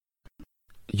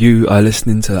You are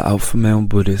listening to the Alpha Male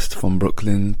Buddhist from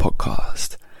Brooklyn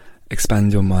podcast.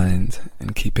 Expand your mind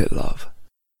and keep it love.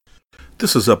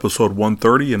 This is episode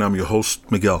 130 and I'm your host,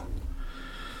 Miguel.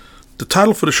 The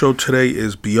title for the show today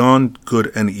is Beyond Good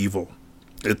and Evil.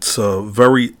 It's a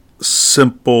very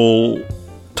simple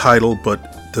title,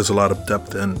 but there's a lot of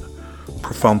depth and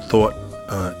profound thought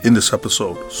in this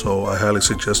episode. So I highly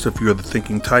suggest if you're the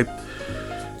thinking type,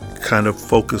 kind of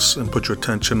focus and put your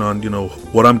attention on,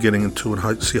 what I'm getting into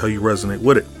and see how you resonate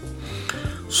with it.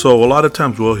 So a lot of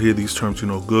times we'll hear these terms,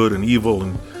 good and evil.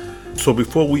 And so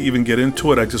before we even get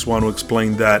into it, I just want to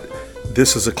explain that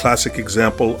this is a classic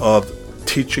example of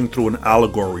teaching through an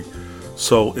allegory.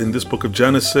 So in this book of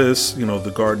Genesis,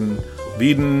 the Garden of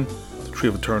Eden, the Tree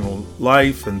of Eternal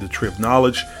Life, and the Tree of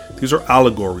Knowledge, these are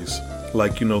allegories.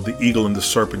 Like, the eagle and the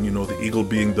serpent, the eagle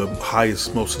being the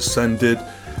highest, most ascended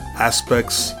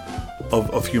aspects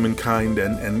of humankind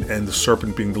and the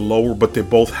serpent being the lower, but they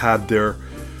both have their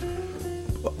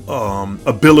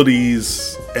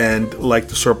abilities, and like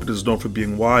the serpent is known for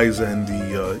being wise and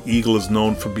the eagle is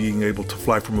known for being able to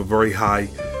fly from a very high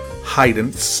height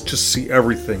and just see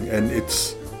everything, and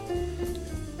it's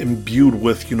imbued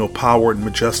with power and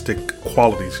majestic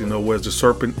qualities, whereas the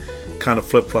serpent kind of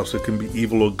flip-flops. It can be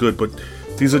evil or good, but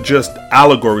these are just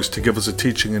allegories to give us a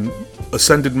teaching. And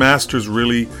ascended masters,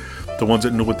 really the ones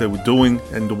that knew what they were doing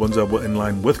and the ones that were in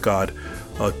line with God,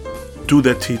 do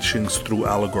their teachings through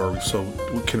allegory, so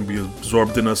it can be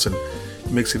absorbed in us and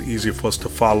it makes it easier for us to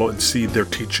follow and see their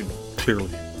teaching clearly.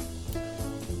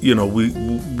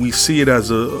 We see it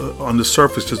as on the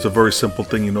surface, just a very simple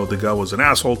thing. The guy was an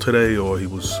asshole today, or he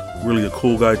was really a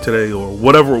cool guy today, or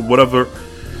whatever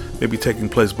may be taking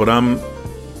place. But I'm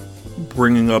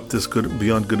bringing up this good,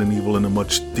 beyond good and evil in a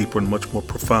much deeper and much more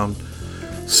profound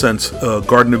sense,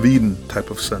 Garden of Eden type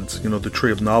of sense, the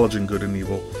tree of knowledge and good and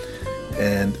evil,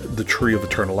 and the tree of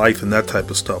eternal life and that type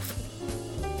of stuff,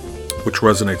 which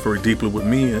resonate very deeply with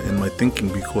me in my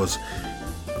thinking, because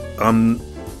I'm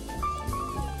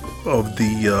of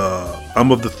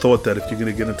the thought that if you're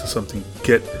going to get into something,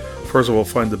 first of all,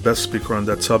 find the best speaker on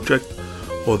that subject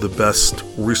or the best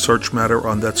research matter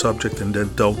on that subject, and then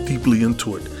delve deeply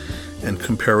into it and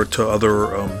compare it to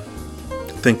other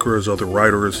thinkers, other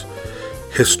writers,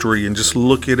 history, and just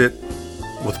look at it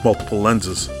with multiple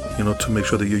lenses, to make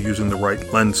sure that you're using the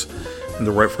right lens and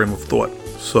the right frame of thought.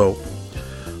 So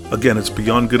again, it's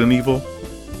beyond good and evil.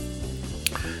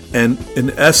 And in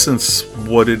essence,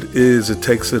 what it is, it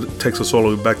takes us all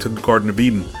the way back to the Garden of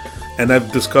Eden. And I've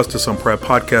discussed this on prior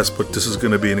podcasts, but this is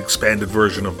going to be an expanded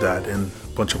version of that and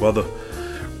a bunch of other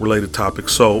related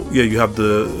topics. So yeah, you have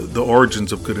the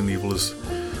origins of good and evil is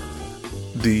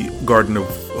the Garden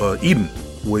of Eden,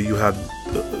 where you have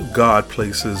God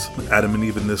places Adam and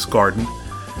Eve in this garden,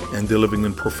 and they're living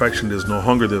in perfection. There's no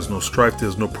hunger, there's no strife,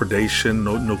 there's no predation,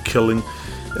 no killing.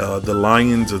 The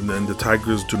lions and the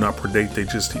tigers do not predate, they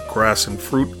just eat grass and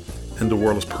fruit, and the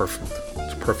world is perfect.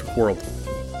 It's a perfect world.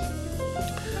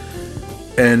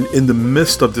 And in the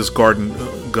midst of this garden,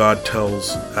 God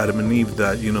tells Adam and Eve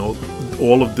that,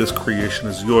 all of this creation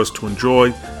is yours to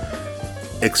enjoy,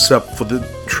 except for the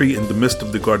tree in the midst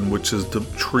of the garden, which is the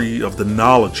tree of the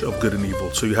knowledge of good and evil.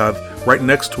 So you have right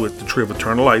next to it the tree of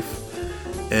eternal life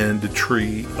and the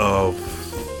tree of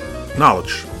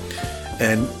knowledge.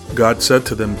 And God said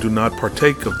to them, do not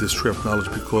partake of this tree of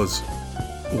knowledge, because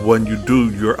when you do,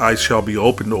 your eyes shall be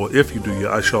opened, or if you do,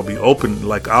 your eyes shall be open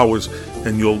like ours,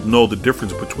 and you'll know the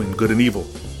difference between good and evil.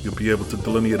 You'll be able to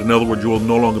delineate. In other words, you will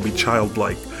no longer be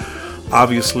childlike.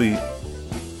 Obviously,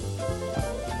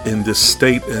 in this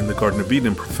state in the Garden of Eden,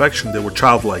 in perfection, they were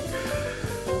childlike.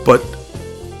 But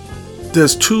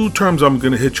there's two terms I'm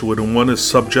going to hit you with, and one is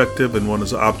subjective and one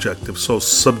is objective. So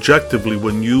subjectively,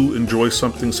 when you enjoy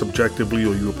something subjectively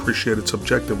or you appreciate it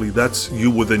subjectively, that's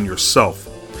you within yourself.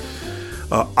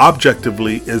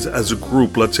 Objectively is as a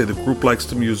group. Let's say the group likes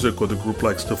the music or the group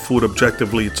likes the food.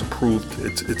 Objectively, it's approved,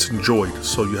 it's enjoyed.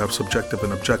 So you have subjective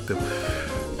and objective.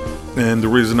 And the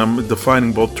reason I'm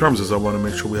defining both terms is I want to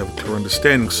make sure we have a clear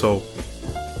understanding. So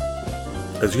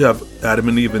as you have Adam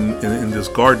and Eve in this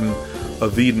Garden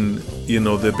of Eden,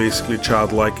 they're basically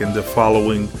childlike, and they're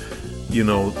following,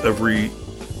 every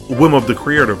whim of the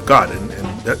creator of God, and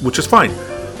that, which is fine.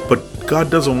 But God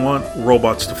doesn't want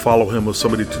robots to follow him or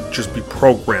somebody to just be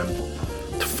programmed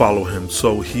to follow him.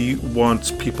 So he wants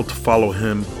people to follow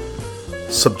him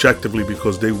subjectively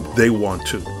because they want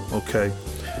to, okay?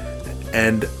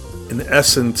 And in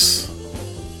essence,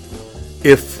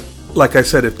 if, like I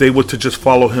said, if they were to just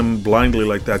follow him blindly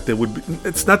like that, there would be,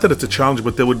 it's not that it's a challenge,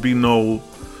 but there would be no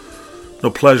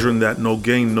pleasure in that, no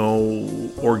gain, no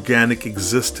organic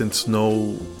existence,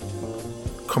 no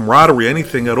camaraderie,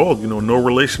 anything at all. No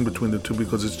relation between the two,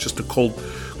 because it's just a cold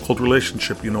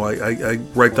relationship. I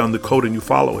write down the code and you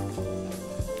follow it.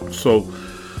 So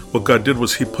what God did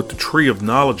was he put the tree of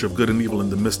knowledge of good and evil in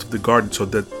the midst of the garden, so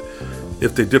that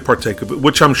if they did partake of it,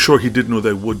 which I'm sure he did know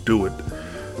they would do it,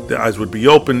 their eyes would be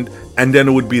opened, and then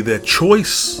it would be their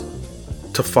choice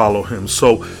to follow him.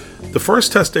 So the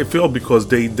first test they failed because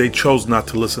they chose not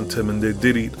to listen to him, and they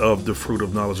did eat of the fruit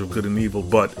of knowledge of good and evil.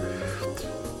 But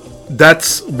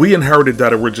we inherited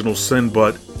that original sin,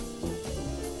 but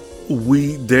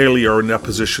we daily are in that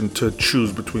position to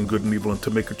choose between good and evil and to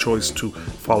make a choice to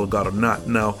follow God or not.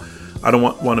 Now, I don't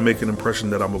want to make an impression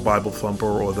that I'm a Bible thumper,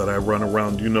 or that I run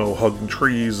around, hugging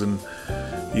trees and,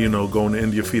 going to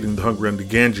India feeding the hungry on the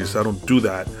Ganges. I don't do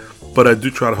that. But I do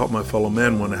try to help my fellow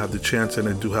man when I have the chance, and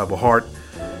I do have a heart.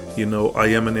 I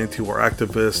am an anti-war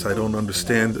activist. I don't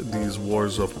understand these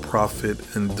wars of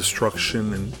profit and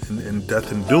destruction and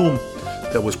death and doom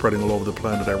that we're spreading all over the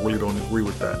planet. I really don't agree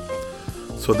with that.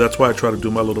 So that's why I try to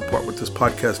do my little part with this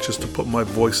podcast, just to put my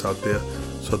voice out there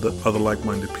so that other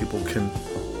like-minded people can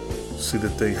see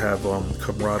that they have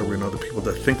camaraderie and other people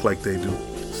that think like they do,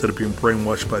 instead of being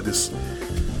brainwashed by this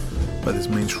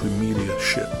mainstream media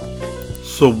shit.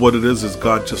 So what it is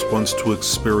God just wants to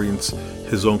experience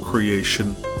his own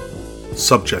creation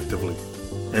subjectively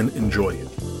and enjoy it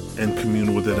and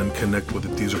commune with it and connect with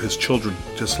it. These are his children,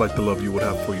 just like the love you would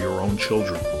have for your own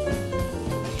children,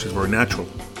 which is very natural.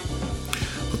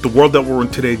 But the world that we're in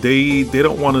today, they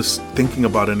don't want us thinking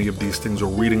about any of these things or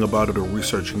reading about it or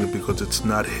researching it, because it's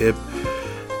not hip.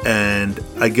 And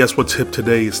I guess what's hip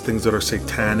today is things that are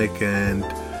satanic and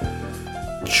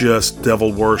just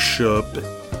devil worship.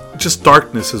 Just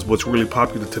darkness is what's really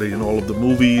popular today in all of the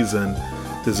movies. And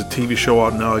there's a TV show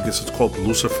out now, I guess it's called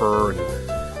Lucifer. And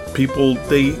people,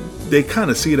 they kind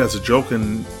of see it as a joke,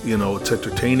 and it's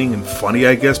entertaining and funny,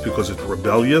 I guess, because it's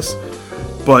rebellious.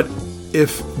 But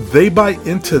if they buy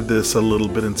into this a little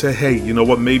bit and say, hey, you know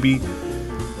what, maybe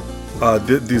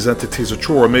these entities are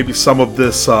true, or maybe some of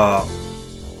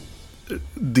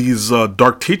these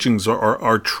dark teachings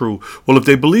are true. Well, if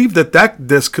they believe that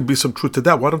this could be some truth to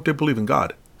that, why don't they believe in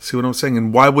God? See what I'm saying?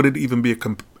 And why would it even be a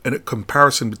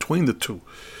comparison between the two?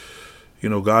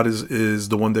 God is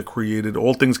the one that created.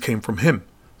 All things came from him.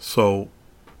 So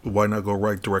why not go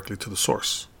right directly to the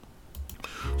source?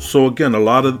 So again, a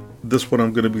lot of this, what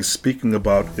I'm going to be speaking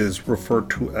about, is referred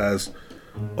to as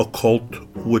occult,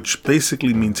 which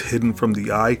basically means hidden from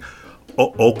the eye.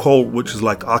 Occult, which is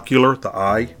like ocular, the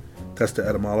eye. That's the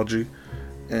etymology.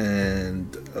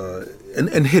 And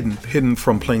hidden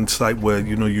from plain sight, where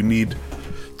you need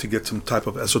to get some type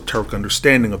of esoteric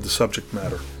understanding of the subject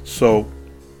matter. So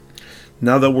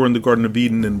now that we're in the Garden of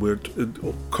Eden and we're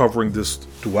covering this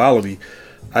duality,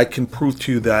 I can prove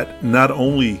to you that not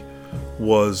only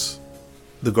was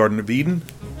the Garden of Eden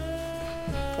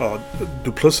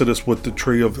duplicitous with the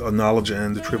tree of knowledge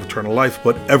and the tree of eternal life,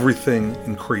 but everything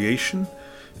in creation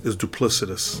is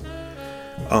duplicitous.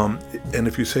 And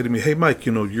if you say to me, hey Mike,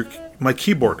 my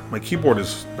keyboard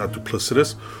is not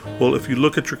duplicitous. Well, if you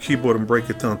look at your keyboard and break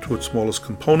it down to its smallest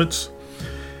components,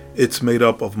 it's made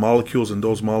up of molecules, and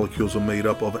those molecules are made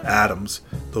up of atoms.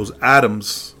 Those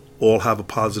atoms all have a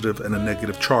positive and a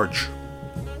negative charge,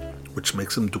 which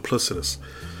makes them duplicitous,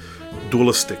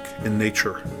 dualistic in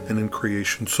nature and in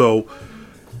creation. So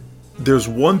there's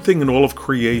one thing in all of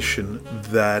creation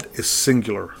that is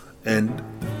singular and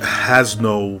has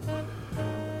no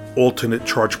alternate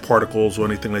charged particles or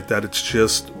anything like that. It's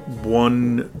just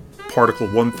one particle,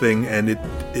 one thing, and it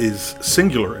is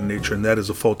singular in nature, and that is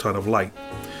a photon of light.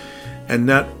 And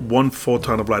that one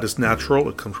photon of light is natural.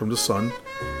 It comes from the sun.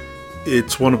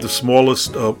 It's one of the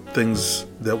smallest things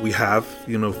that we have,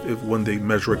 when they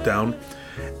measure it down.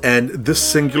 And this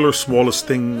singular smallest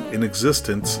thing in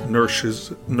existence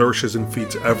nourishes and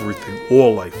feeds everything.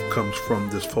 All life comes from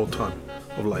this photon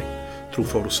of light through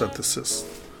photosynthesis.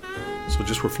 So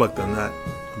just reflect on that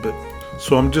a bit.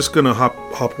 So I'm just going to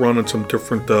hop around on some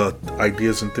different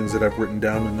ideas and things that I've written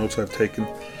down and notes I've taken.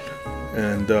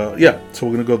 And so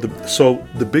we're going to go. So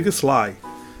the biggest lie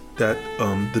that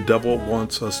the devil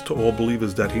wants us to all believe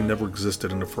is that he never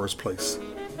existed in the first place.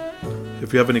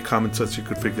 If you have any common sense, you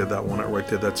could figure that one out right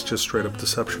there. That's just straight up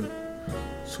deception.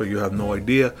 So you have no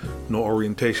idea, no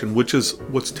orientation, which is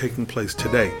what's taking place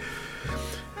today.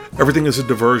 Everything is a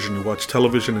diversion. You watch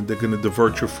television and they're going to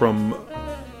divert you from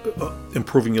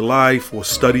improving your life or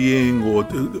studying or,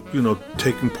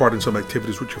 taking part in some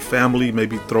activities with your family,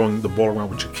 maybe throwing the ball around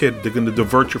with your kid. They're going to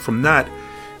divert you from that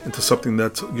into something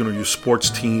that's, your sports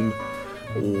team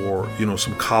or,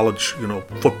 some college,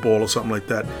 football or something like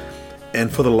that.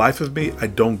 And for the life of me, I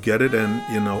don't get it. And,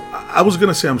 I was going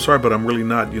to say I'm sorry, but I'm really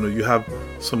not. You have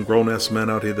some grown-ass men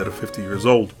out here that are 50 years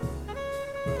old.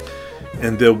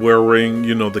 And they're wearing,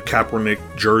 the Kaepernick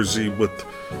jersey with,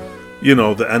 the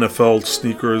NFL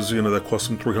sneakers, that cost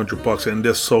them $300. And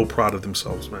they're so proud of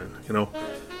themselves, man.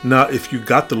 Now, if you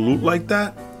got the loot like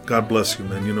that, God bless you,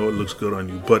 man. It looks good on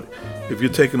you. But if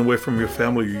you're taken away from your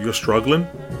family, you're struggling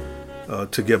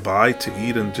to get by, to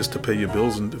eat, and just to pay your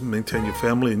bills and maintain your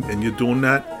family, and you're doing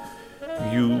that,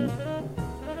 you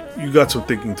got some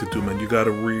thinking to do, man. You got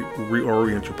to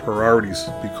reorient your priorities,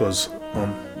 because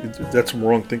that's some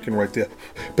wrong thinking right there.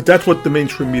 But that's what the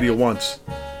mainstream media wants.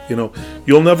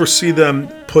 You'll never see them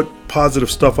put positive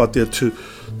stuff out there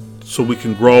so we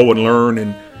can grow and learn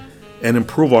and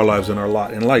improve our lives and our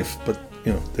lot in life. But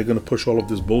they're going to push all of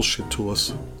this bullshit to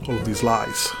us, all of these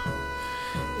lies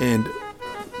and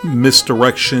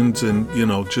misdirections, and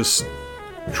just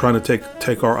trying to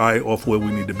take our eye off where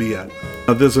we need to be at.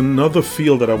 Now, there's another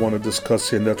field that I want to discuss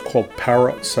here, and that's called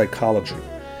parapsychology.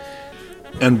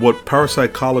 And what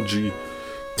parapsychology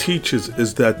teaches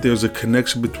is that there's a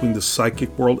connection between the psychic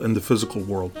world and the physical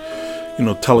world.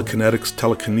 Telekinetics,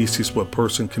 telekinesis, where a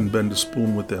person can bend a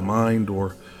spoon with their mind,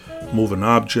 or move an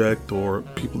object, or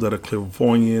people that are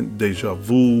clairvoyant, deja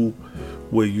vu,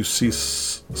 where you see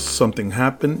something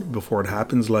happen before it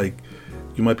happens. Like,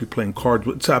 you might be playing cards.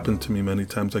 It's happened to me many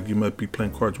times. Like, you might be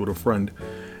playing cards with a friend,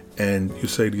 and you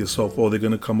say to yourself, oh, they're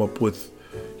going to come up with,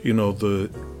 the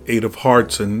 8 of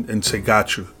hearts and say,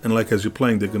 got you. And like, as you're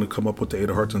playing, they're going to come up with the 8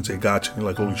 of hearts and say, got you. And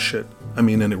you're like, holy shit. And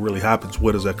it really happens.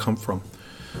 Where does that come from?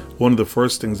 One of the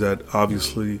first things that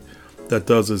obviously that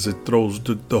does is it throws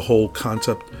the whole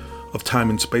concept of time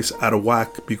and space out of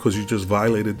whack, because you just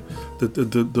violated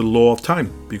the law of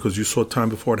time, because you saw time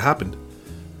before it happened,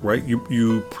 right?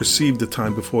 You perceived the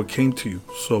time before it came to you.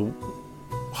 So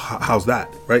how's that,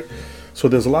 right? So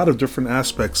there's a lot of different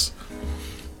aspects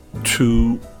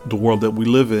to the world that we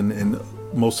live in, and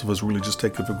most of us really just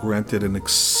take it for granted and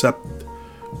accept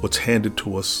what's handed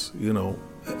to us,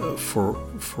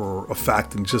 for a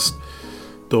fact, and just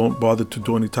don't bother to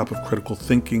do any type of critical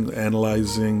thinking,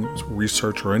 analyzing,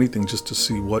 research, or anything, just to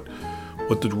see what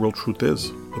the real truth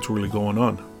is, what's really going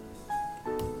on.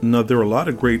 Now, there are a lot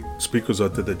of great speakers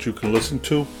out there that you can listen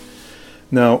to.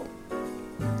 Now,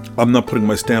 I'm not putting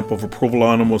my stamp of approval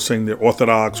on them or saying they're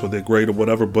orthodox or they're great or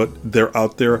whatever, but they're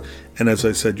out there. And as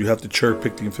I said, you have to cherry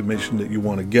pick the information that you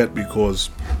want to get, because,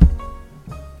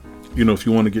 if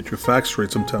you want to get your facts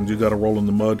straight, sometimes you got to roll in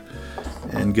the mud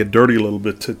and get dirty a little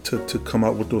bit to come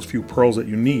out with those few pearls that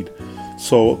you need.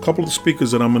 So a couple of the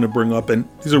speakers that I'm going to bring up, and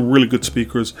these are really good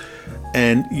speakers,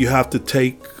 and you have to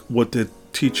take what they're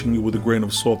teaching you with a grain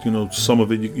of salt. Some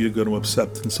of it you're going to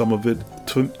accept, and some of it,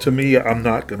 to me, I'm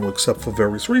not going to accept for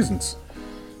various reasons,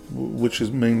 which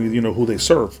is mainly, who they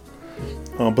serve.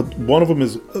 But one of them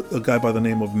is a guy by the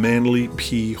name of Manly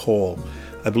P. Hall.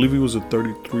 I believe he was a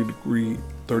 33 degree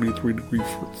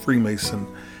Freemason.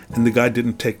 And the guy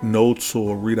didn't take notes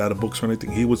or read out of books or anything.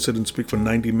 He would sit and speak for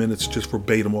 90 minutes just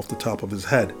verbatim off the top of his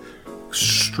head.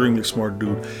 Extremely smart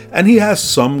dude. And he has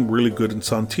some really good and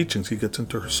sound teachings. He gets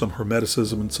into some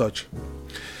Hermeticism and such.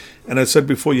 And I said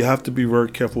before, you have to be very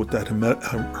careful with that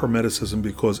Hermeticism,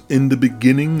 because in the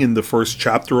beginning, in the first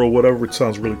chapter or whatever, it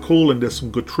sounds really cool and there's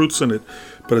some good truths in it.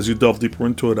 But as you delve deeper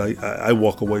into it, I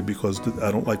walk away, because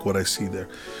I don't like what I see there.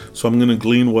 So I'm going to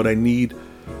glean what I need.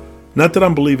 Not that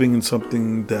I'm believing in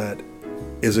something that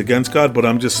is against God, but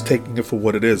I'm just taking it for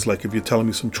what it is. Like, if you're telling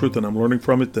me some truth and I'm learning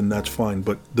from it, then that's fine.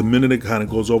 But the minute it kind of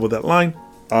goes over that line,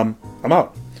 I'm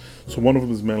out. So one of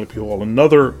them is Manly P. Hall.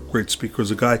 Another great speaker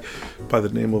is a guy by the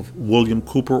name of William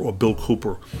Cooper, or Bill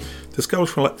Cooper. This guy was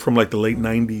from the late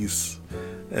 90s.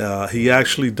 He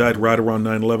actually died right around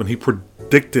 9/11. He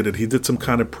predicted it. He did some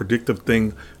kind of predictive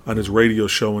thing on his radio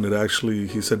show, and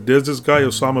he said, there's this guy,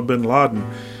 Osama bin Laden,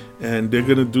 and they're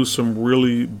going to do some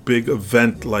really big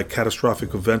event, like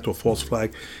catastrophic event or false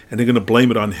flag, and they're going to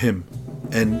blame it on him.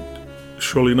 And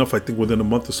surely enough, I think within a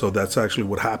month or so, that's actually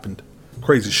what happened.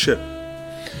 Crazy shit.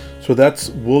 So that's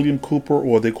William Cooper,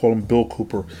 or they call him Bill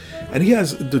Cooper. And he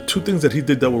has the two things that he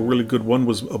did that were really good. One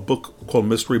was a book called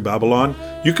Mystery Babylon.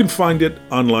 You can find it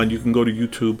online. You can go to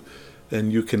YouTube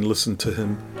and you can listen to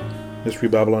him, Mystery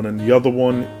Babylon. And the other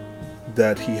one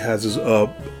that he has is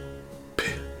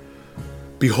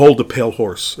Behold the Pale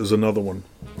Horse is another one.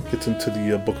 Gets into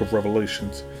the book of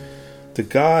Revelations. The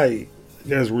guy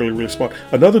is really, really smart.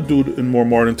 Another dude in more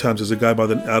modern times is a guy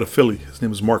out of Philly. His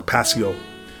name is Mark Passio.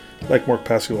 I like Mark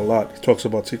Passio a lot. He talks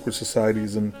about secret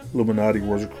societies and Illuminati,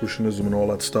 Rosicrucianism, and all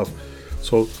that stuff.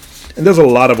 So, and there's a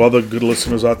lot of other good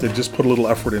listeners out there. Just put a little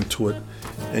effort into it,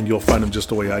 and you'll find them just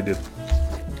the way I did.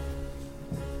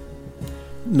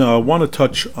 Now, I want to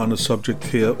touch on a subject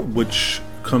here which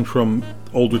comes from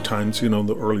older times,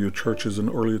 the earlier churches and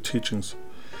earlier teachings,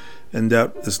 and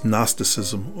that is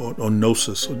Gnosticism or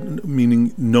gnosis,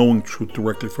 meaning knowing truth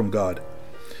directly from God.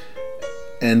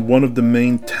 And one of the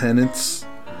main tenets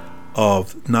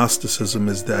of Gnosticism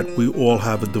is that we all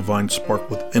have a divine spark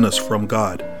within us from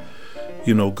God.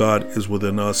 God is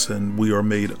within us, and we are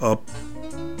made up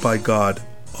by God,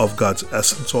 of God's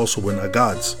essence. Also, we're not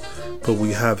gods, but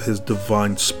we have His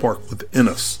divine spark within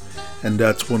us, and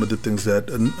that's one of the things that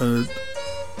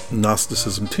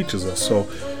Gnosticism teaches us. So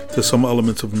there's some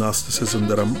elements of Gnosticism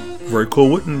that I'm very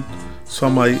cool with, and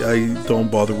some I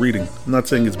don't bother reading. I'm not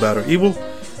saying it's bad or evil,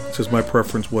 it's just my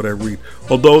preference what I read.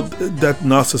 Although that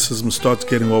Gnosticism starts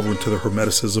getting over into the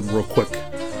Hermeticism real quick.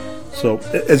 So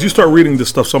as you start reading this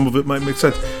stuff, some of it might make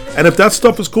sense. And if that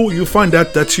stuff is cool, you find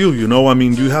that that's you, you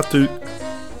have to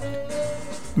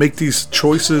make these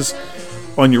choices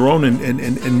on your own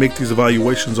and make these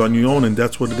evaluations on your own. And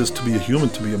that's what it is to be a human,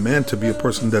 to be a man, to be a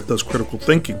person that does critical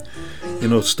thinking.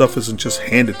 Stuff isn't just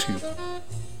handed to you.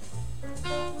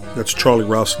 That's Charlie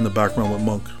Rouse in the background with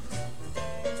Monk.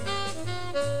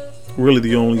 Really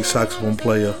the only saxophone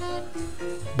player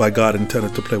by God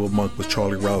intended to play with Monk was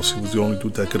Charlie Rouse. He was the only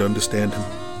dude that could understand him.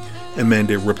 And man,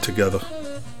 they ripped together.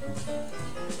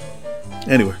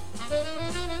 Anyway.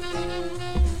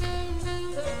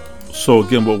 So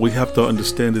again, what we have to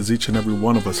understand is each and every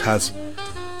one of us has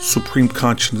supreme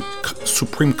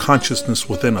consciousness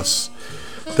within us.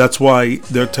 That's why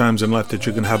there are times in life that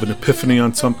you're going to have an epiphany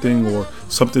on something, or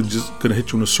something just going to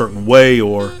hit you in a certain way,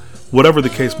 or whatever the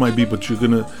case might be, but you're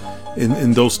going to,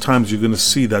 in those times, you're going to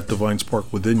see that divine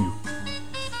spark within you.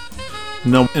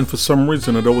 Now, and for some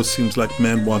reason, it always seems like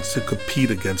man wants to compete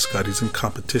against God. He's in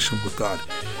competition with God.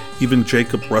 Even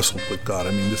Jacob wrestled with God.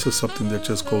 I mean, this is something that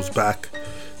just goes back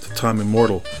to time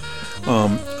immortal.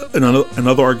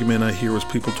 Another argument I hear is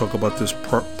people talk about this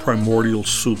primordial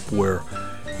soup where,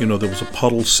 there was a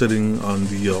puddle sitting on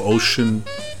the ocean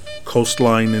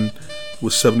coastline and it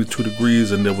was 72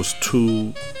 degrees and there was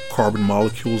 2 carbon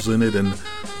molecules in it, and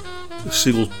the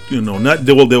seagull,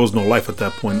 there was no life at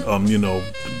that point.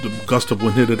 The gust of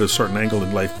wind hit at a certain angle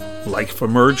and life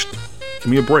emerged. Give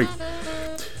me a break.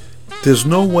 There's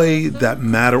no way that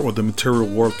matter or the material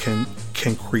world can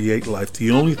create life.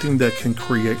 The only thing that can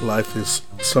create life is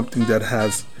something that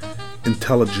has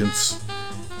intelligence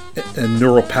and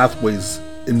neural pathways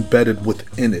embedded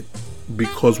within it,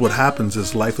 because what happens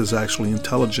is life is actually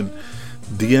intelligent.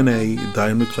 DNA,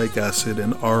 dinucleic acid,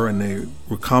 and RNA,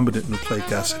 recombinant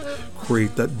nucleic acid,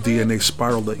 create that DNA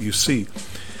spiral that you see,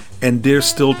 and they're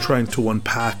still trying to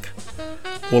unpack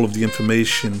all of the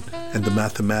information and the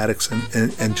mathematics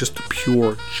and just the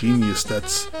pure genius,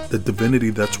 that's the divinity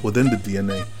that's within the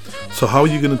DNA. So how are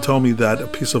you going to tell me that a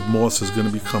piece of moss is going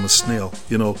to become a snail?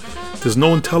 There's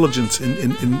no intelligence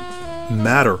in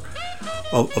matter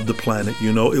of the planet.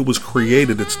 It was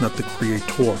created, it's not the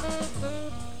creator.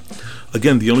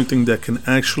 Again, the only thing that can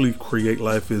actually create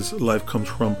life is life comes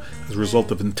from as a result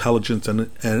of intelligence and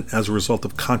as a result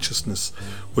of consciousness,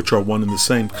 which are one and the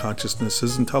same. Consciousness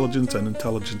is intelligence and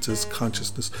intelligence is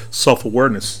consciousness.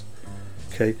 Self-awareness,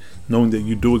 okay? Knowing that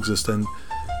you do exist and,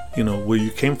 where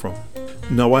you came from.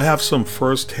 Now, I have some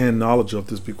first-hand knowledge of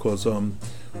this because when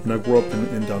I grew up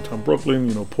in downtown Brooklyn,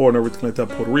 poor and everything like that,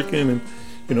 Puerto Rican, and,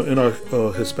 in our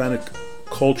Hispanic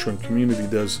culture and community,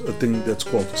 there's a thing that's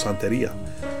called Santeria,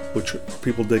 which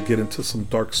people that get into some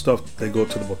dark stuff, they go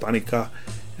to the Botanica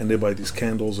and they buy these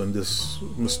candles and this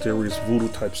mysterious voodoo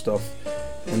type stuff,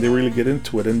 and they really get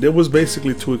into it. And there was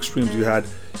basically 2 extremes. You had,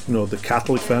 the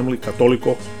Catholic family,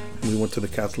 Católico, and we went to the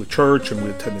Catholic Church and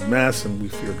we attended Mass and we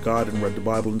feared God and read the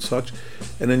Bible and such.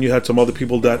 And then you had some other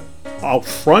people that out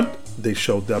front, they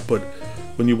showed that, but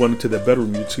when you went into their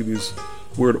bedroom, you'd see these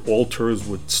weird altars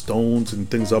with stones and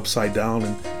things upside down,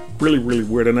 and really, really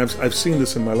weird. And I've seen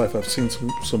this in my life. I've seen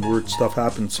some weird stuff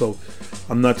happen. So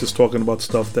I'm not just talking about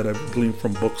stuff that I've gleaned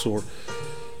from books or,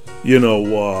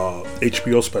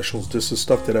 HBO specials. This is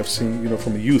stuff that I've seen,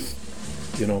 from a youth.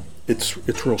 It's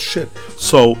real shit.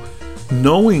 So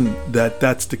knowing that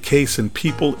that's the case, and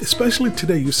people, especially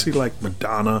today, you see like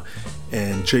Madonna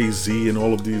and Jay-Z and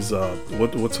all of these,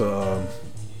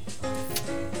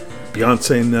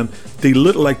 Beyonce and them, they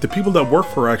like the people that work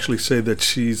for her actually say that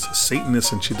she's a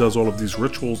Satanist and she does all of these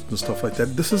rituals and stuff like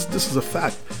that. This is a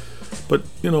fact, but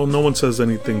no one says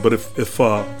anything. But if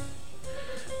a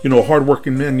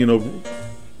hardworking man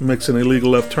makes an illegal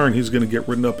left turn, he's going to get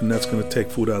written up, and that's going to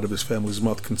take food out of his family's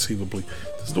mouth conceivably.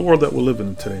 This is the world that we're living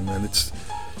in today, man. It's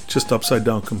just upside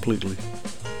down completely.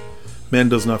 Man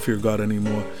does not fear God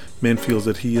anymore. Man feels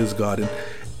that he is God,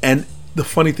 and the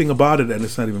funny thing about it, and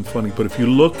it's not even funny, but if you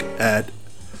look at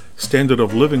standard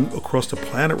of living across the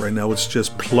planet right now, it's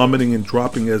just plummeting and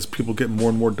dropping as people get more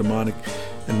and more demonic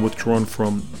and withdrawn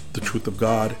from the truth of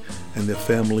God and their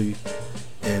family,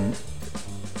 and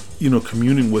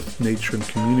communing with nature and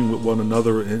communing with one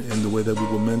another in the way that we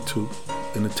were meant to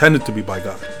and intended to be by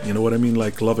God. You know what I mean?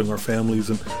 Like loving our families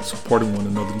and supporting one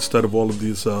another, instead of all of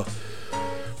these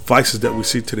vices that we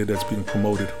see today that's being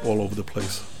promoted all over the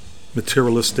place.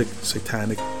 Materialistic,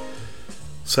 satanic,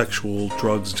 sexual,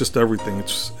 drugs, just everything.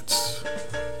 It's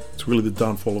really the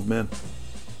downfall of man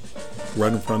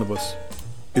right in front of us.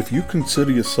 If you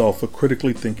consider yourself a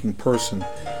critically thinking person,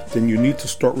 then you need to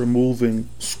start removing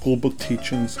school book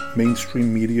teachings,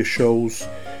 mainstream media shows,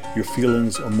 your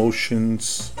feelings,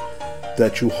 emotions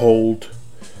that you hold,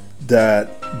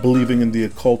 that believing in the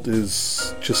occult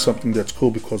is just something that's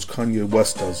cool because Kanye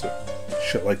West does it.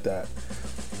 Shit like that.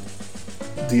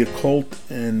 The occult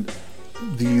and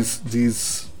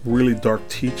these really dark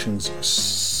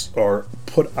teachings are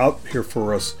put out here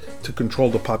for us to control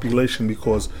the population,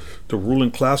 because the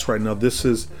ruling class right now, this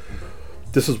is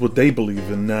what they believe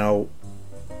in. Now,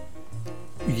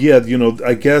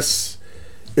 I guess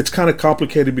it's kind of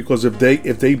complicated, because if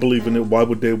they believe in it, why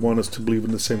would they want us to believe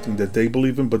in the same thing that they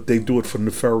believe in? But they do it for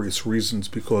nefarious reasons,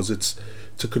 because it's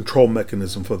a control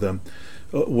mechanism for them.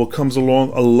 What comes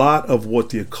along, a lot of what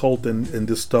the occult and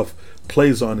this stuff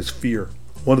plays on is fear.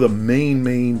 One of the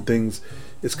main things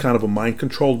is kind of a mind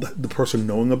control, the person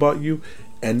knowing about you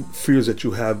and fears that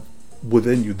you have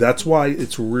within you. That's why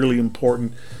it's really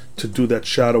important to do that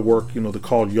shadow work, the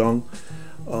Carl Jung,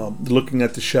 looking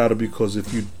at the shadow, because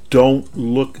if you don't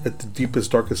look at the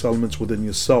deepest, darkest elements within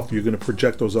yourself, you're going to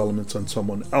project those elements on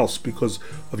someone else because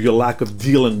of your lack of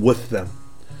dealing with them.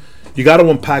 You got to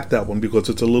unpack that one, because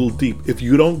it's a little deep. If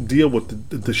you don't deal with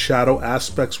the shadow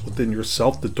aspects within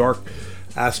yourself, the dark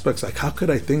aspects, like how could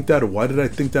I think that, or why did I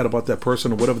think that about that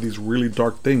person, or whatever, these really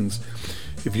dark things,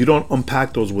 if you don't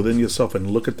unpack those within yourself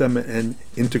and look at them and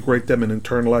integrate them and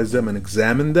internalize them and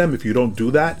examine them, if you don't do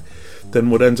that, then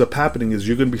what ends up happening is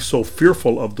you're going to be so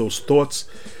fearful of those thoughts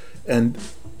and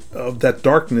of that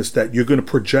darkness that you're going to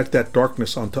project that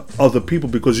darkness onto other people,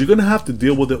 because you're going to have to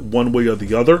deal with it one way or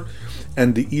the other.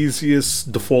 And the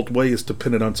easiest default way is to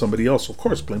pin it on somebody else. Of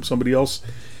course, blame somebody else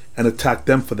and attack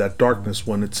them for that darkness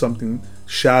when it's something,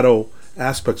 shadow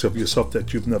aspects of yourself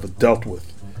that you've never dealt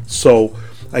with. So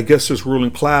I guess this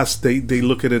ruling class, they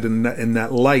look at it in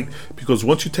that light, because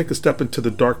once you take a step into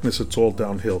the darkness, it's all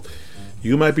downhill.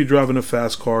 You might be driving a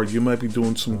fast car, you might be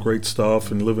doing some great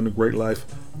stuff and living a great life,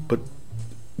 but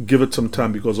give it some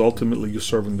time, because ultimately you're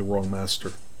serving the wrong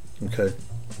master. Okay?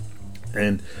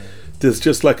 And there's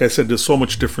just, like I said, there's so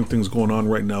much different things going on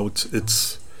right now.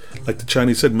 It's like the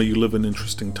Chinese said, may you live in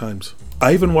interesting times.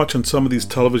 I even watch on some of these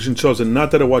television shows, and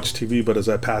not that I watch TV, but as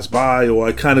I pass by, or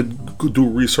I kind of do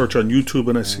research on YouTube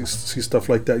and I see stuff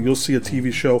like that, you'll see a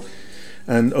TV show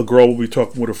and a girl will be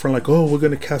talking with a friend like, oh, we're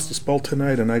going to cast a spell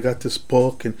tonight, and I got this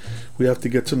book, and we have to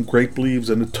get some grape leaves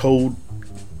and a toad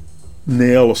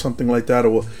nail or something like that,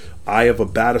 or eye of a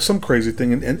bat or some crazy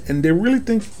thing, and they really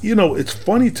think, it's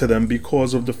funny to them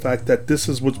because of the fact that this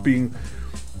is what's being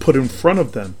put in front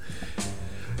of them.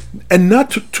 And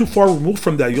not too far removed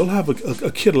from that, you'll have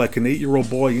a kid, like an 8-year-old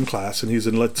boy in class, and he's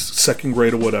in second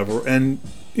grade or whatever, and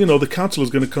the counselor is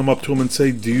going to come up to him and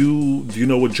say, do you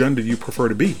know what gender you prefer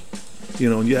to be?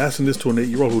 And you're asking this to an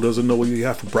 8-year-old who doesn't know what you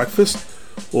have for breakfast,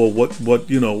 or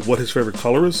what his favorite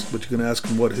color is, but you're going to ask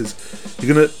him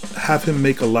you're going to have him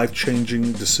make a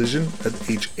life-changing decision at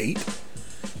age 8,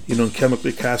 and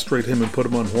chemically castrate him and put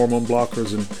him on hormone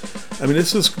blockers. And I mean,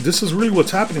 this is really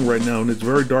what's happening right now, and it's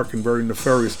very dark and very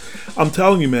nefarious. I'm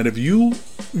telling you, man, if you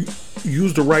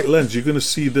use the right lens, you're going to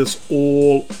see this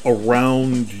all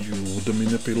around you, the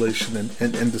manipulation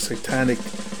and the satanic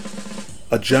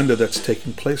agenda that's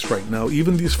taking place right now.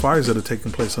 Even these fires that are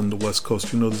taking place on the West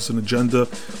Coast, there's Agenda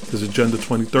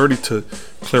 2030 to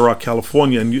clear out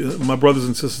California. And my brothers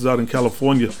and sisters out in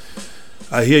California,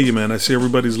 I hear you, man. I see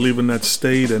everybody's leaving that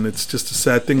state, and it's just a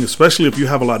sad thing, especially if you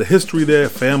have a lot of history there,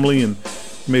 family, and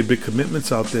made big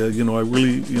commitments out there. I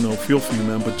really, feel for you,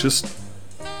 man. But just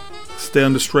stay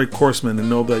on the straight course, man, and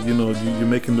know that, you're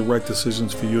making the right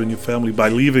decisions for you and your family by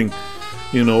leaving.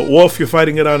 Or if you're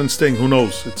fighting it out and staying, who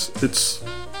knows? It's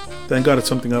thank God it's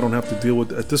something I don't have to deal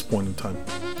with at this point in time.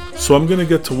 So I'm going to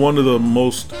get to one of the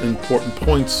most important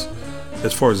points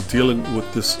as far as dealing with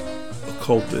this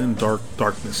occult and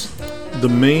darkness. The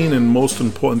main and most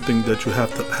important thing that you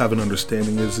have to have an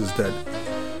understanding is that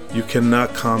you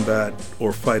cannot combat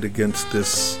or fight against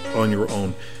this on your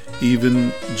own.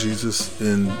 Even Jesus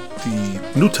in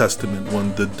the New Testament,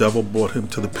 when the devil brought him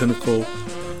to the pinnacle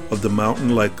of the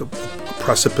mountain, like a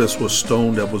precipice was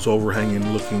stone that was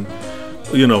overhanging, looking,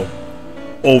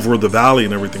 over the valley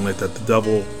and everything like that. The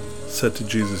devil said to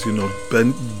Jesus,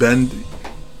 bend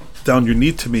down your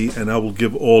knee to me and I will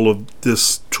give all of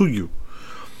this to you.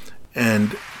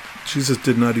 And Jesus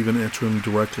did not even answer him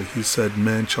directly. He said,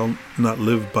 man shall not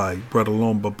live by bread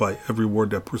alone, but by every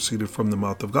word that proceeded from the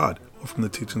mouth of God, or from the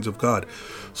teachings of God.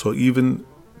 So even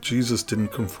Jesus didn't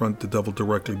confront the devil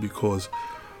directly, because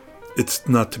it's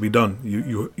not to be done.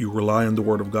 You rely on the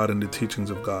word of God and the teachings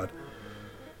of God.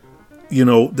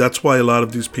 That's why a lot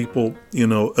of these people,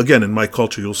 again, in my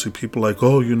culture, you'll see people like,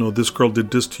 oh, this girl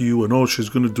did this to you, and oh, she's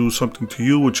going to do something to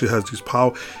you, and she has these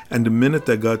power. And the minute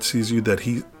that God sees you, that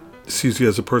he sees you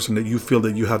as a person that you feel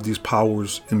that you have these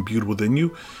powers imbued within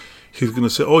you, he's going to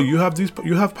say, oh, you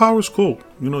have powers, cool.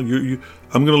 I'm going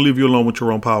to leave you alone with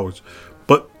your own powers.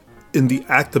 But in the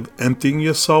act of emptying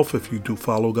yourself, if you do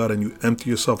follow God and you empty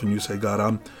yourself and you say, God,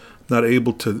 I'm not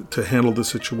able to handle this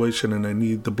situation, and I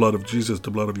need the blood of Jesus,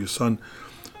 the blood of your son,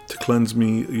 to cleanse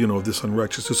me, of this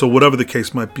unrighteousness. So whatever the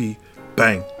case might be,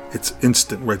 bang, it's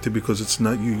instant right there, because it's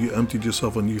not you. You emptied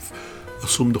yourself and you've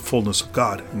assumed the fullness of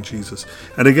God in Jesus.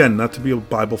 And again, not to be a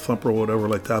Bible thumper or whatever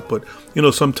like that, but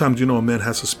sometimes a man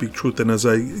has to speak truth. And as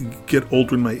I get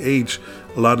older in my age,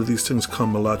 a lot of these things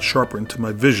come a lot sharper into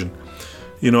my vision.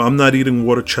 I'm not eating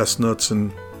water chestnuts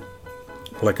and,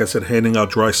 like I said, handing out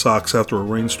dry socks after a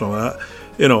rainstorm.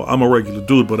 I'm a regular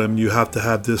dude, but you have to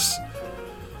have this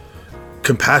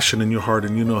compassion in your heart,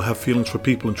 and have feelings for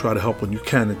people and try to help when you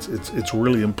can. It's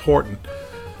really important,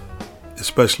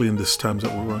 especially in these times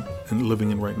that we're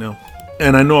living in right now.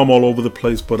 And I know I'm all over the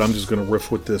place, but I'm just going to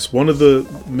riff with this. One of the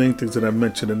main things that I've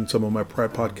mentioned in some of my prior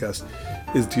podcasts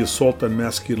is the assault on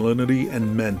masculinity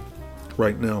and men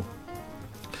right now.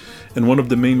 And one of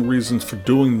the main reasons for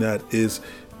doing that is,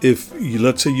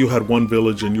 let's say you had one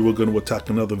village and you were going to attack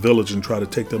another village and try to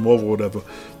take them over, whatever,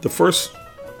 the first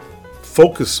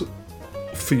focus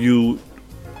for you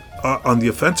on the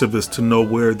offensive is to know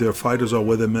where their fighters are,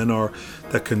 where their men are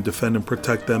that can defend and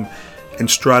protect them, and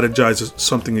strategize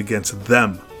something against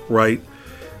them, right?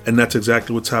 And that's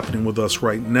exactly what's happening with us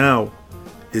right now,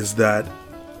 is that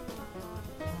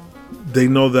they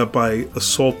know that by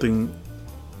assaulting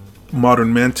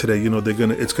modern men today,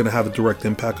 it's gonna have a direct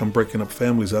impact on breaking up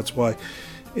families. That's why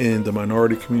in the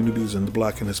minority communities and the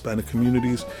Black and Hispanic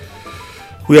communities,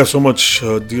 we have so much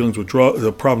dealings with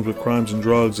the problems with crimes and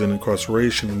drugs and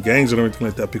incarceration and gangs and everything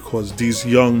like that, because these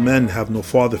young men have no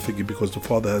father figure, because the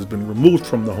father has been removed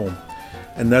from the home.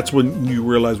 And that's when you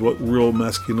realize what real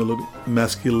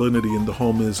masculinity in the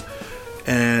home is,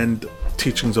 and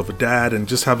teachings of a dad, and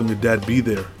just having a dad be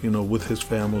there, with his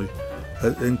family,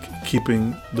 and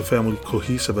keeping the family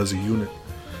cohesive as a unit.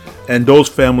 And those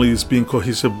families being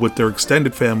cohesive with their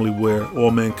extended family, where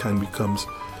all mankind becomes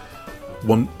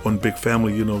one big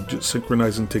family, just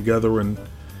synchronizing together and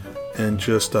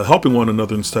just helping one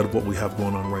another instead of what we have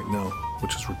going on right now,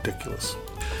 which is ridiculous.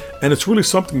 And it's really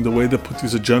something, the way they put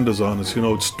these agendas on us.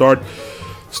 It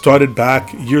started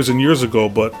back years and years ago,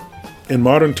 but in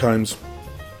modern times,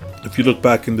 if you look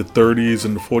back in the 30s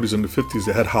and the 40s and the 50s,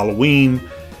 they had Halloween,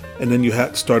 and then you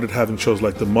started having shows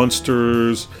like The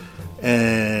Munsters,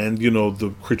 and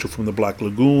The Creature from the Black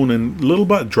Lagoon, and a little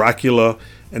bit Dracula,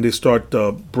 and they start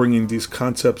bringing these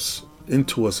concepts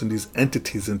into us and these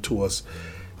entities into us.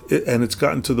 And it's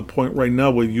gotten to the point right now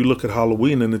where you look at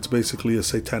Halloween and it's basically a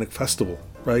satanic festival,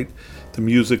 right? The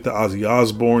music, the Ozzy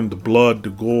Osbourne, the blood, the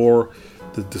gore,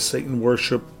 the Satan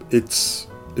worship, it's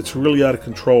really out of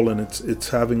control, and it's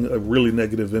having a really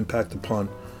negative impact upon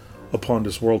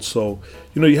this world. So,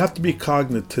 you have to be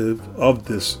cognitive of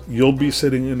this. You'll be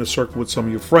sitting in a circle with some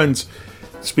of your friends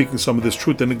speaking some of this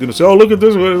truth, and they're going to say, oh, look at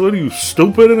this, what are you,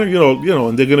 stupid? And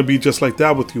and they're going to be just like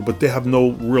that with you, but they have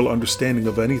no real understanding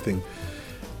of anything.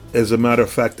 As a matter of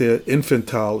fact, they're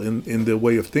infantile in their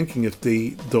way of thinking if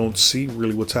they don't see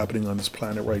really what's happening on this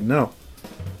planet right now.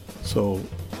 So,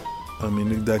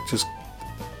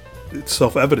 it's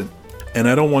self-evident. And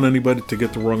I don't want anybody to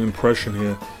get the wrong impression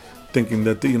here, thinking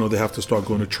that they have to start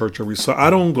going to church every Sunday. I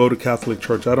don't go to Catholic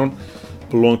church. I don't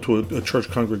belong to a church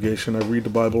congregation. I read the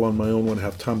Bible on my own when I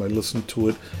have time. I listen to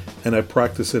it, and I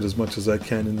practice it as much as I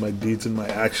can in my deeds and my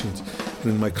actions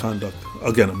and in my conduct.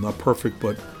 Again, I'm not perfect,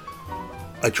 but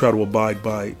I try to abide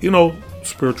by,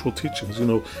 spiritual teachings,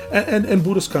 and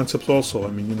Buddhist concepts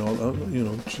also.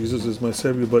 Jesus is my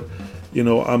savior, but,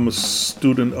 I'm a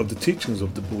student of the teachings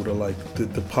of the Buddha, like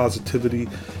the positivity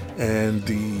and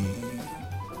the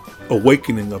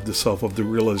awakening of the self, of the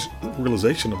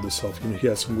realization of the self. He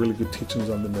has some really good teachings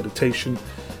on the meditation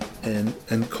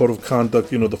and code of conduct,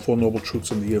 the Four Noble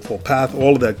Truths and the Eightfold Path,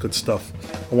 all of that good stuff.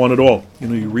 I want it all.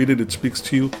 You read it, it speaks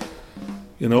to you,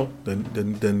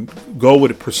 then go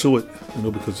with it, pursue it,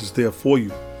 because it's there for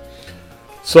you.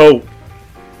 So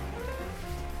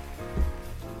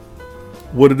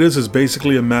what it is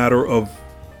basically a matter of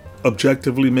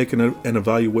objectively making an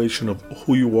evaluation of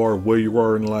who you are, where you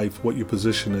are in life, what your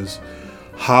position is.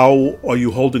 How are you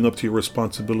holding up to your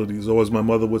responsibilities? Or as my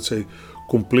mother would say,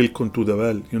 cumplir con tu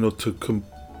deber,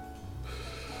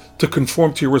 to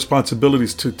conform to your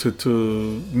responsibilities,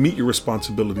 to meet your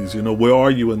responsibilities. Where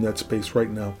are you in that space right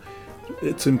now?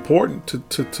 It's important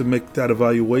to make that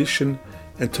evaluation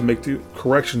and to make the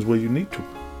corrections where you need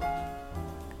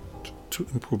to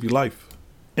improve your life.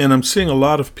 And I'm seeing a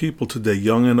lot of people today,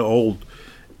 young and old,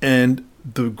 and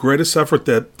the greatest effort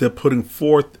that they're putting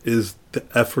forth is the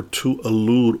effort to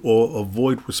elude or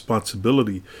avoid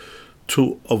responsibility,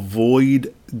 to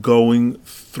avoid going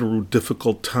through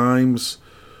difficult times,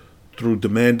 through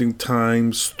demanding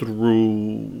times,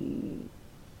 through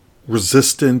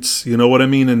resistance, you know what I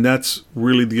mean? And that's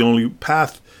really the only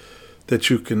path that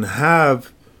you can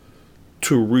have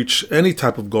to reach any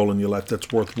type of goal in your life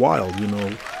that's worthwhile.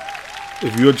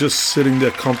 If you're just sitting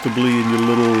there comfortably in your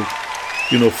little,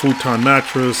 futon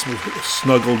mattress,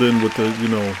 snuggled in with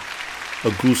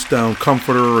a goose down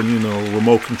comforter and,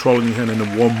 remote control in your hand and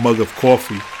a warm mug of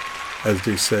coffee, as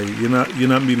they say, you're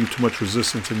not meeting too much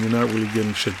resistance and you're not really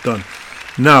getting shit done.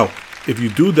 Now, if you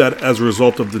do that as a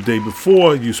result of the day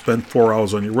before, you spent 4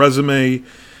 hours on your resume,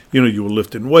 you were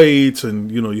lifting weights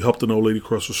and, you helped an old lady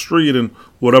cross the street and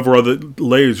whatever other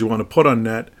layers you want to put on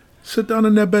that, sit down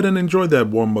in that bed and enjoy that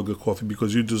warm mug of coffee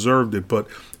because you deserved it. But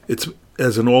it's,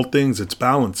 as in all things, it's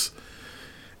balance.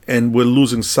 And we're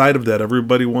losing sight of that.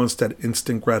 Everybody wants that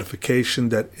instant gratification,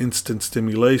 that instant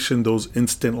stimulation, those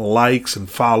instant likes and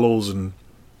follows and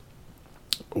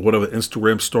whatever,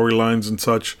 Instagram storylines and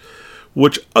such,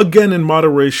 which, again, in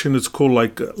moderation, is cool.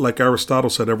 Like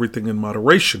Aristotle said, everything in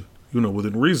moderation,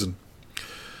 within reason.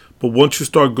 But once you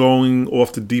start going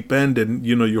off the deep end and,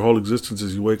 your whole existence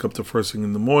is you wake up the first thing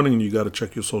in the morning and you got to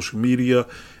check your social media.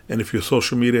 And if your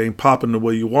social media ain't popping the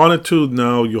way you want it to,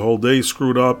 now your whole day's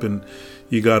screwed up and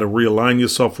you got to realign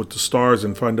yourself with the stars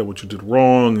and find out what you did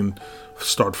wrong and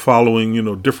start following,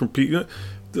 different people.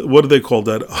 What do they call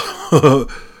that?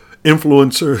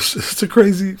 Influencers. It's a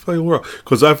crazy fucking world.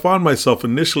 Because I found myself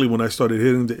initially when I started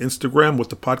hitting the Instagram with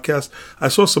the podcast, I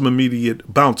saw some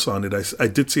immediate bounce on it. I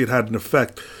did see it had an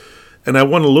effect. And I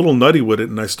went a little nutty with it,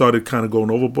 and I started kind of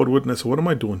going overboard with it. And I said, what am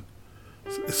I doing?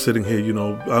 Sitting here,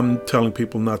 I'm telling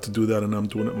people not to do that, and I'm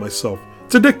doing it myself.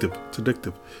 It's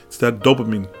addictive. It's that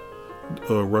dopamine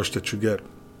rush that you get.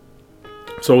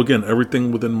 So again,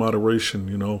 everything within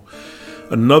moderation,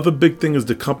 Another big thing is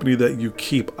the company that you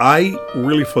keep. I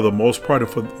really, for the most part,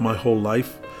 and for my whole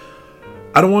life,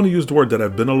 I don't want to use the word that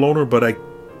I've been a loner, but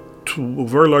to a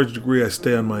very large degree, I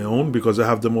stay on my own because I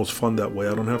have the most fun that way.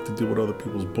 I don't have to deal with other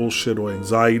people's bullshit or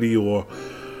anxiety or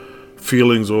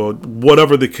feelings or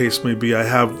whatever the case may be. I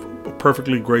have a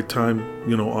perfectly great time,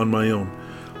 on my own.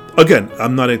 Again,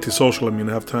 I'm not antisocial.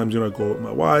 I have times, I go with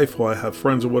my wife or I have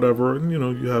friends or whatever, and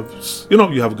you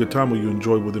have a good time where you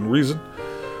enjoy within reason.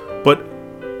 But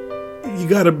you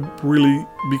got to really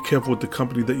be careful with the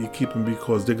company that you're keeping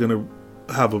because they're going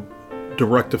to have a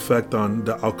direct effect on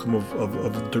the outcome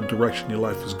of the direction your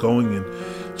life is going in,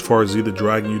 as far as either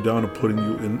dragging you down or putting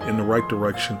you in the right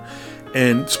direction.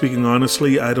 And speaking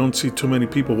honestly, I don't see too many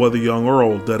people, whether young or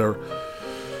old, that are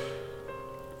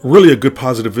really a good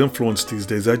positive influence these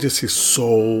days. I just see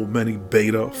so many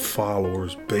beta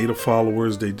followers.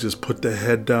 They just put their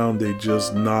head down, they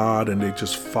just nod, and they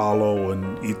just follow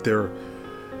and eat their,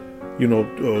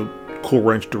 Cool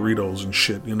Ranch Doritos and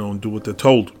shit, and do what they're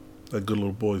told, like good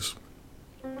little boys.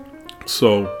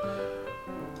 So,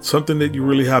 something that you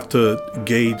really have to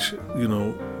gauge,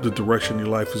 the direction your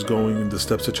life is going and the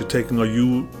steps that you're taking. Are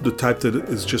you the type that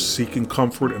is just seeking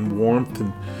comfort and warmth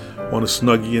and want to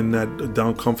snuggie in that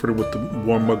down comforter with the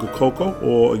warm mug of cocoa?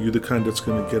 Or are you the kind that's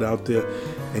going to get out there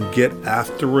and get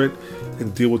after it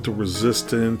and deal with the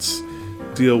resistance,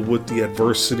 deal with the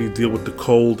adversity, deal with the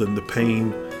cold and the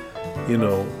pain,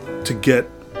 to get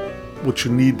what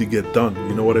you need to get done?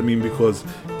 You know what I mean? Because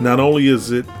not only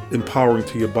is it empowering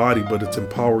to your body, but it's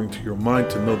empowering to your mind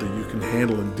to know that you can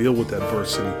handle and deal with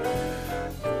adversity.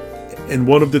 And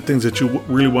one of the things that you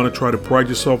really want to try to pride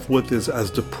yourself with is,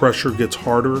 as the pressure gets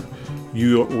harder,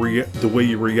 the way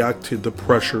you react to the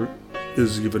pressure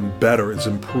is even better, is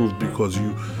improved, because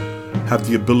you have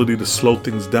the ability to slow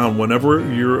things down. Whenever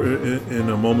you're in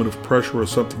a moment of pressure or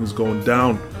something is going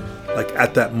down, like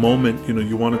at that moment,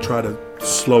 you want to try to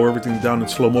slow everything down in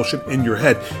slow motion in your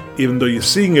head, even though you're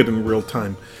seeing it in real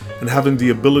time. And having the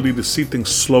ability to see things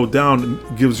slow down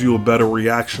gives you a better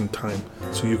reaction time,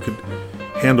 so you could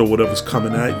handle whatever's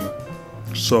coming at you.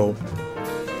 So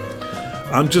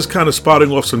I'm just kind of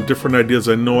spouting off some different ideas.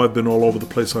 I know I've been all over the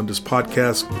place on this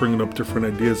podcast, bringing up different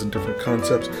ideas and different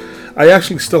concepts. I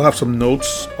actually still have some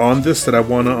notes on this that I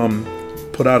want to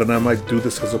put out, and I might do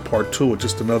this as a part 2 or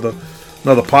just another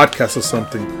podcast or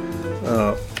something.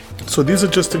 So these are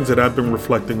just things that I've been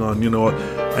reflecting on.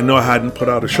 I know I hadn't put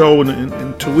out a show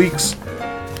in 2 weeks,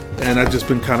 and I've just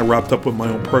been kind of wrapped up with my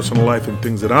own personal life and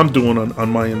things that I'm doing on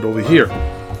my end over here.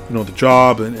 The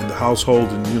job and the household,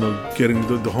 and getting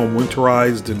the home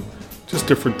winterized, and just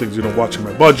different things. Watching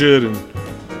my budget and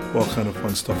all kind of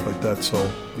fun stuff like that. So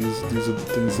these are the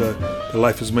things that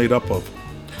life is made up of.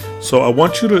 So I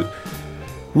want you to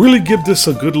really give this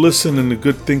a good listen and a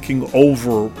good thinking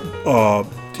over.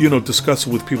 Discuss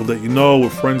it with people that you know,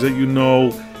 with friends that you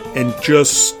know, and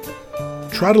just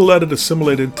try to let it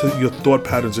assimilate into your thought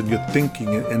patterns and your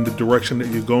thinking and the direction that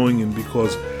you're going in.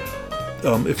 Because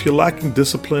if you're lacking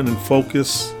discipline and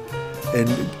focus and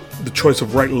the choice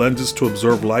of right lenses to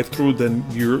observe life through, then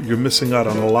you're missing out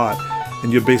on a lot,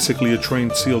 and you're basically a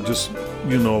trained seal just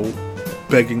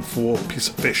begging for a piece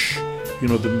of fish.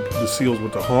 The seals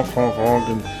with the honk honk honk,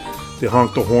 and they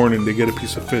honk the horn and they get a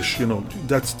piece of fish.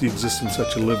 That's the existence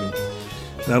that you're living,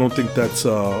 and I don't think that's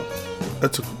a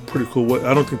pretty cool way.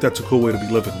 I don't think that's a cool way to be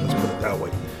living. Let's put it that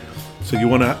way. So you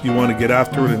want to get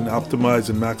after it and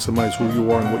optimize and maximize who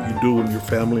you are and what you do and your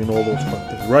family and all those fun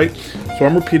things, right? So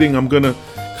I'm repeating. I'm gonna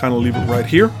kind of leave it right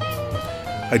here.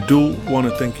 I do want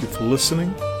to thank you for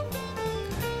listening,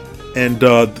 and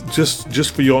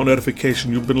just for your own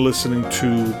edification, you've been listening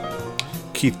to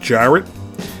Keith Jarrett,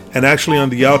 and actually on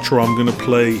the outro, I'm gonna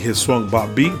play his song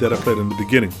 "Bop B" that I played in the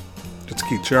beginning. It's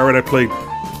Keith Jarrett. I played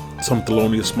some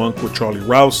Thelonious Monk with Charlie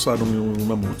Rouse. I don't even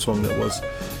remember what song that was.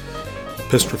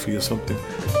 Epistrophe or something.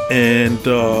 And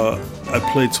I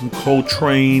played some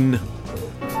Coltrane.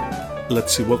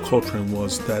 Let's see what Coltrane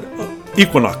was that.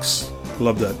 Equinox.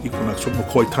 Love that. Equinox with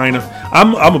McCoy Tyner.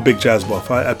 I'm a big jazz buff.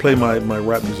 I play my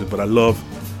rap music, but I love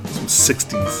some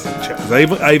 60s jazz.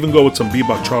 I even go with some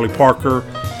bebop, Charlie Parker,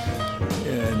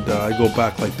 and I go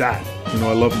back like that.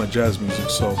 I love my jazz music.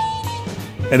 So,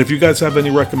 and if you guys have any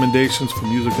recommendations for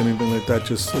music, anything like that,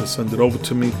 just send it over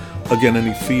to me. Again,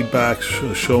 any feedback,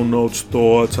 show notes,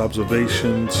 thoughts,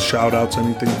 observations, shout outs,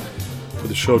 anything for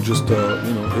the show, just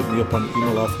hit me up on the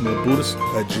email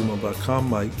alphamalebuddhist@gmail.com.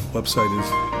 My website is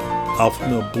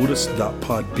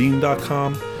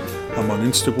alphamalebuddhist.podbean.com. I'm on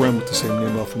Instagram with the same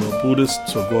name, Alpha Male Buddhist.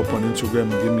 So go up on Instagram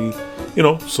and give me,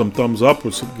 some thumbs up,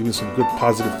 or give me some good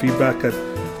positive feedback.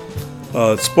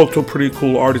 I spoke to a pretty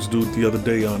cool artist dude the other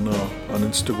day on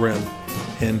Instagram,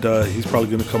 and he's probably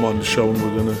going to come on the show, and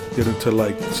we're going to get into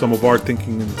like some of our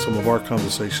thinking and some of our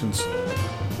conversations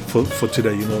for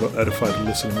today, to edify the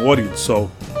listening audience. So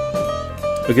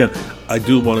again, I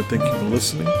do want to thank you for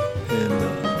listening, and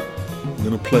I'm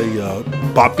going to play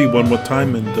Bop B one more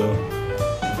time, and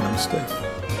namaste.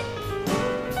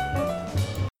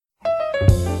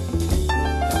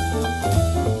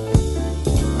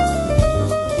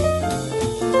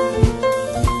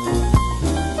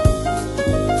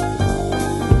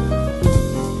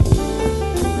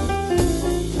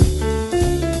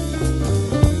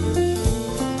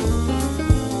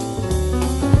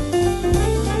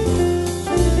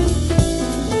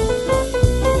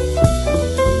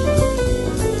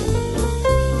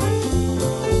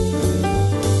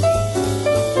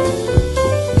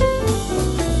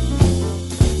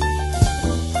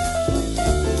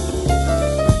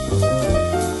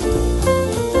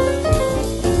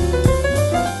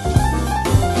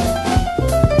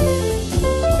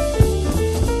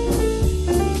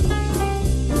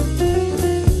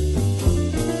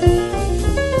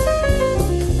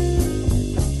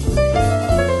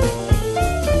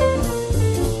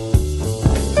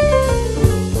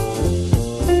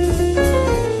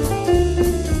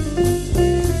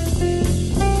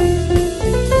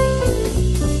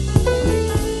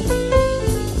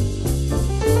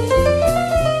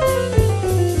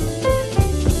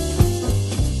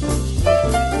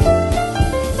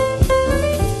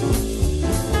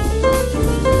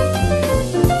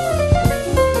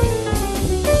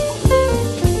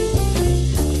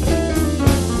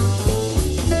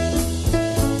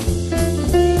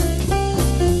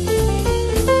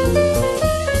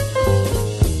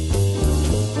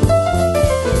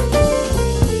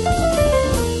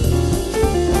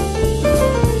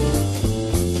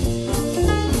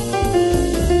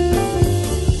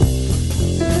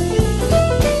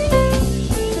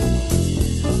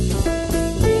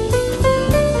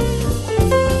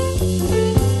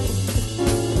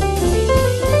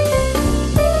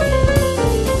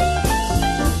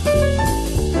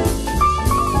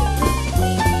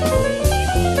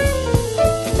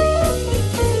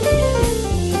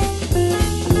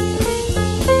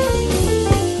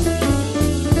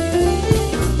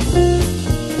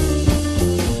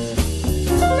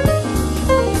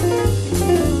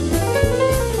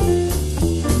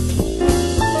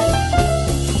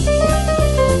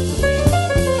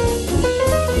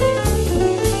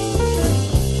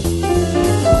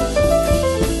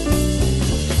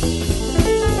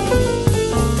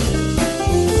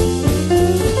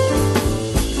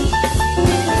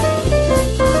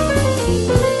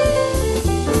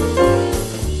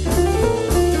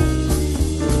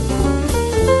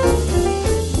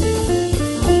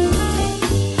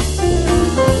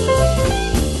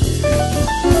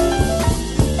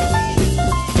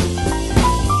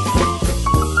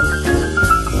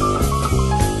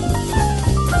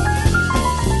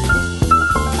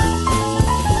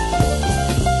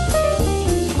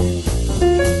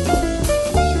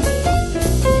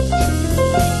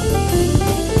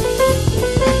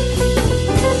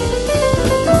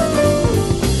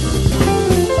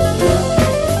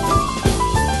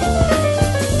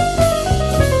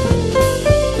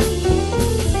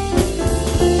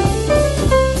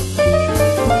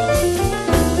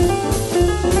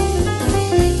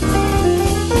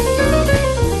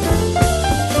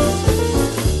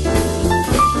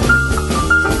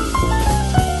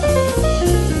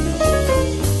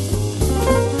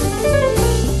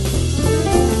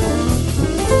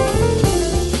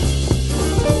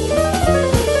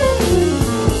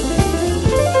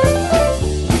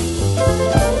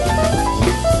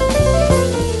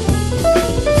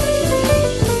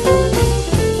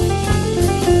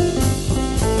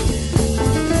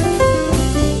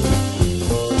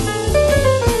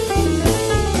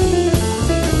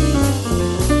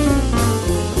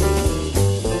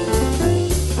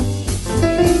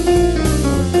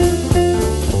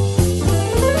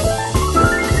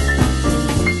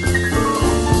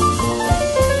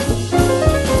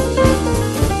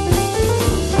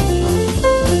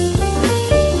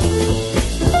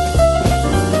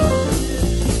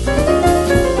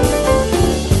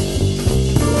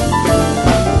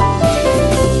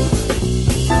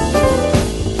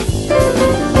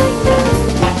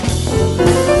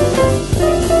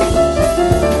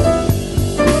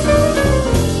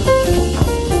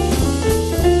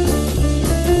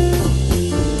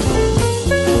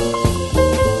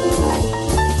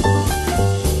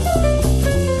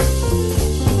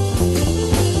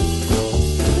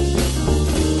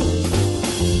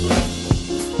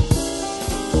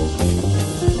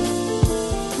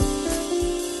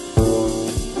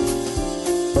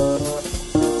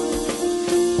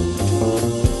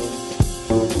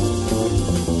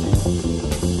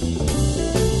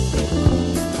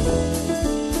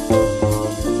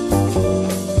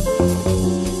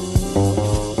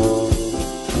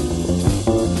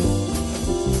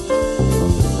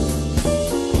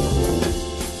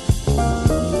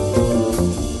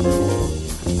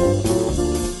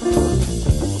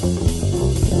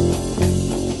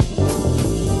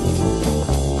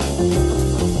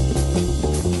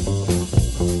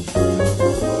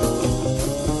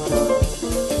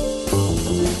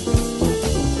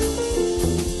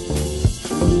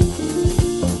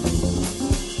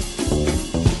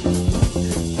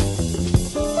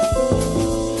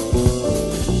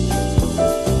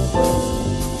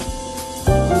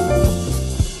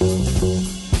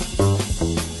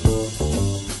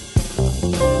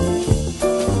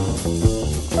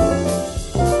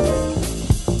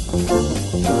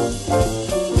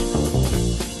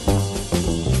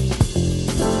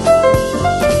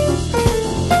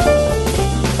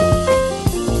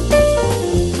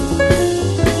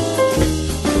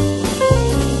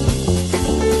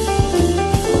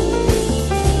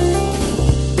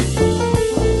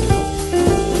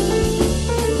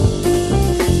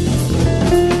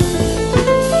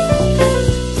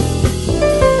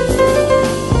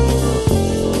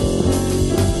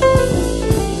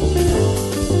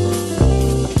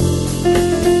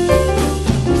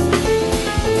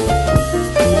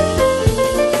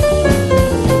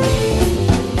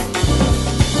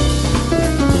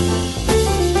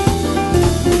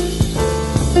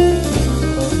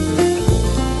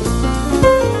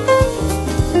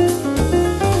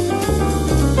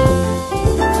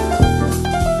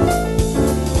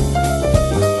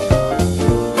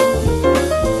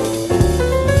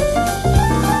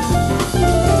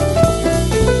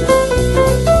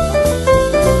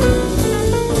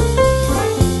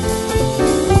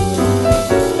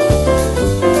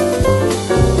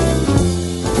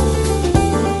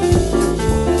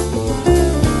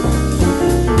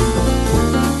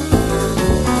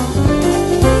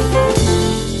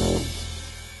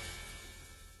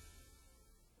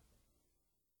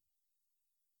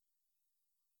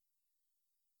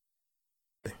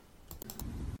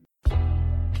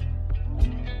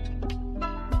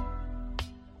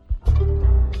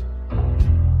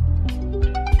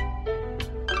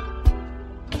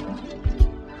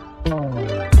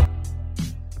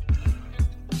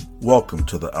 Welcome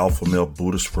to the Alpha Male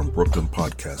Buddhist from Brooklyn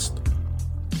podcast.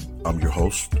 I'm your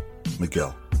host,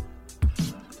 Miguel.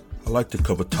 I like to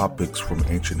cover topics from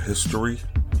ancient history,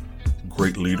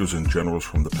 great leaders and generals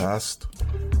from the past,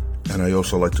 and I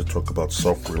also like to talk about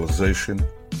self-realization,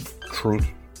 truth,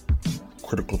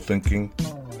 critical thinking,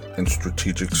 and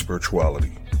strategic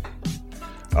spirituality.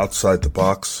 Outside the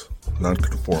box,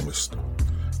 nonconformist.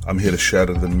 I'm here to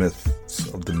shatter the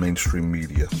myths of the mainstream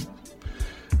media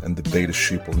and the beta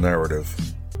sheeple narrative.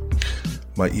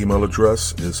 My email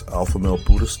address is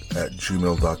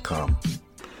alphamalebuddhist@gmail.com.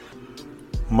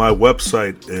 My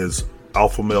website is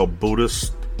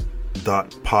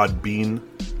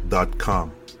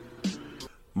alphamalebuddhist.podbean.com.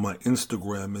 My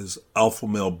Instagram is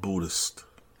alphamalebuddhist.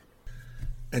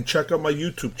 And check out my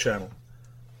YouTube channel,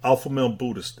 Alpha Male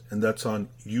Buddhist, and that's on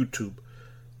YouTube.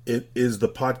 It is the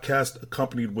podcast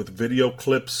accompanied with video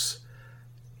clips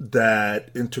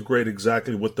that integrate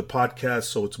exactly with the podcast,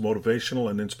 so it's motivational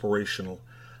and inspirational.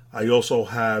 I also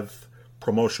have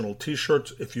promotional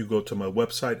t-shirts. If you go to my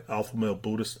website,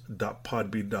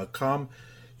 alphamalebuddhist.podbean.com,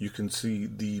 you can see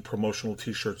the promotional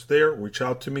t-shirts there. Reach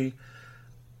out to me.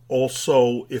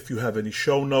 Also, if you have any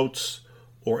show notes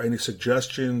or any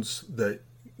suggestions that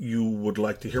you would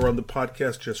like to hear on the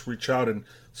podcast, just reach out and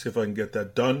see if I can get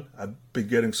that done. I've been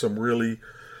getting some really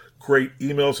great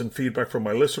emails and feedback from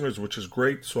my listeners, which is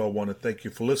great. So I want to thank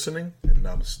you for listening, and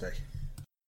namaste.